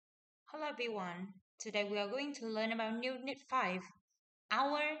Hello everyone. Today we are going to learn about Unit 5,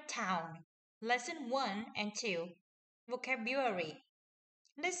 Our Town, Lesson 1 and 2, Vocabulary.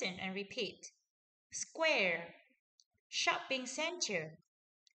 Listen and repeat. Square, shopping center,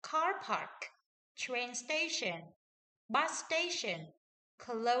 car park, train station, bus station,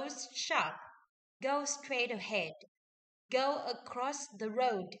 closed shop, go straight ahead, go across the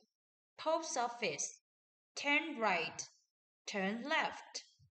road, post office, turn right, turn left,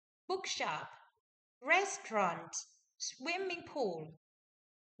 bookshop, restaurant, swimming pool.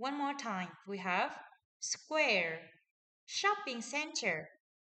 One more time. We have square, shopping center,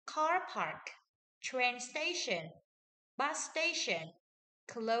 car park, train station, bus station,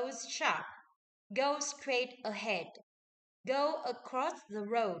 closed shop, go straight ahead, go across the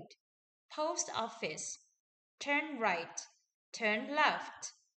road, post office, turn right, turn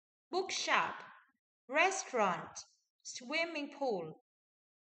left, bookshop, restaurant, swimming pool.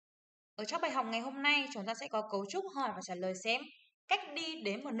 Ở trong bài học ngày hôm nay, chúng ta sẽ có cấu trúc hỏi và trả lời xem cách đi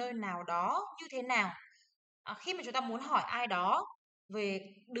đến một nơi nào đó như thế nào. Khi mà chúng ta muốn hỏi ai đó về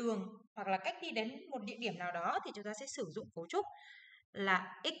đường hoặc là cách đi đến một địa điểm nào đó thì chúng ta sẽ sử dụng cấu trúc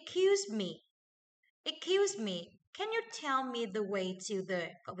là excuse me. Excuse me, can you tell me the way to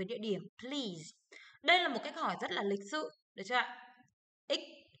the cộng với địa điểm please. Đây là một cách hỏi rất là lịch sự, được chưa ạ?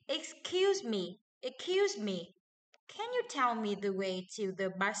 Excuse me, excuse me. Can you tell me the way to the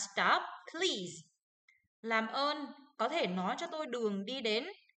bus stop, please? Làm ơn, có thể nói cho tôi đường đi đến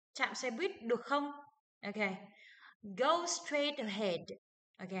trạm xe buýt được không? Ok. Go straight ahead.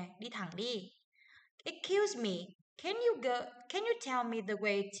 Ok, đi thẳng đi. Excuse me, can you tell me the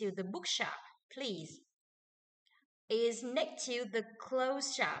way to the bookshop, please? Is next to the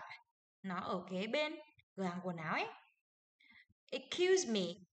clothes shop. Nó ở kế bên cửa hàng quần áo ấy. Excuse me,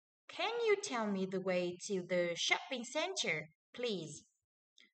 can you tell me the way to the shopping center, please?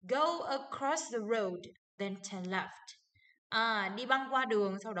 Go across the road, then turn left. Đi băng qua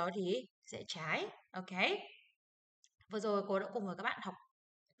đường, sau đó thì sẽ trái. Ok. Vừa rồi cô đã cùng với các bạn học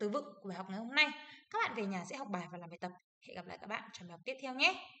từ vựng của bài học ngày hôm nay. Các bạn về nhà sẽ học bài và làm bài tập. Hẹn gặp lại các bạn trong bài học tiếp theo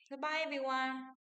nhé. Goodbye everyone.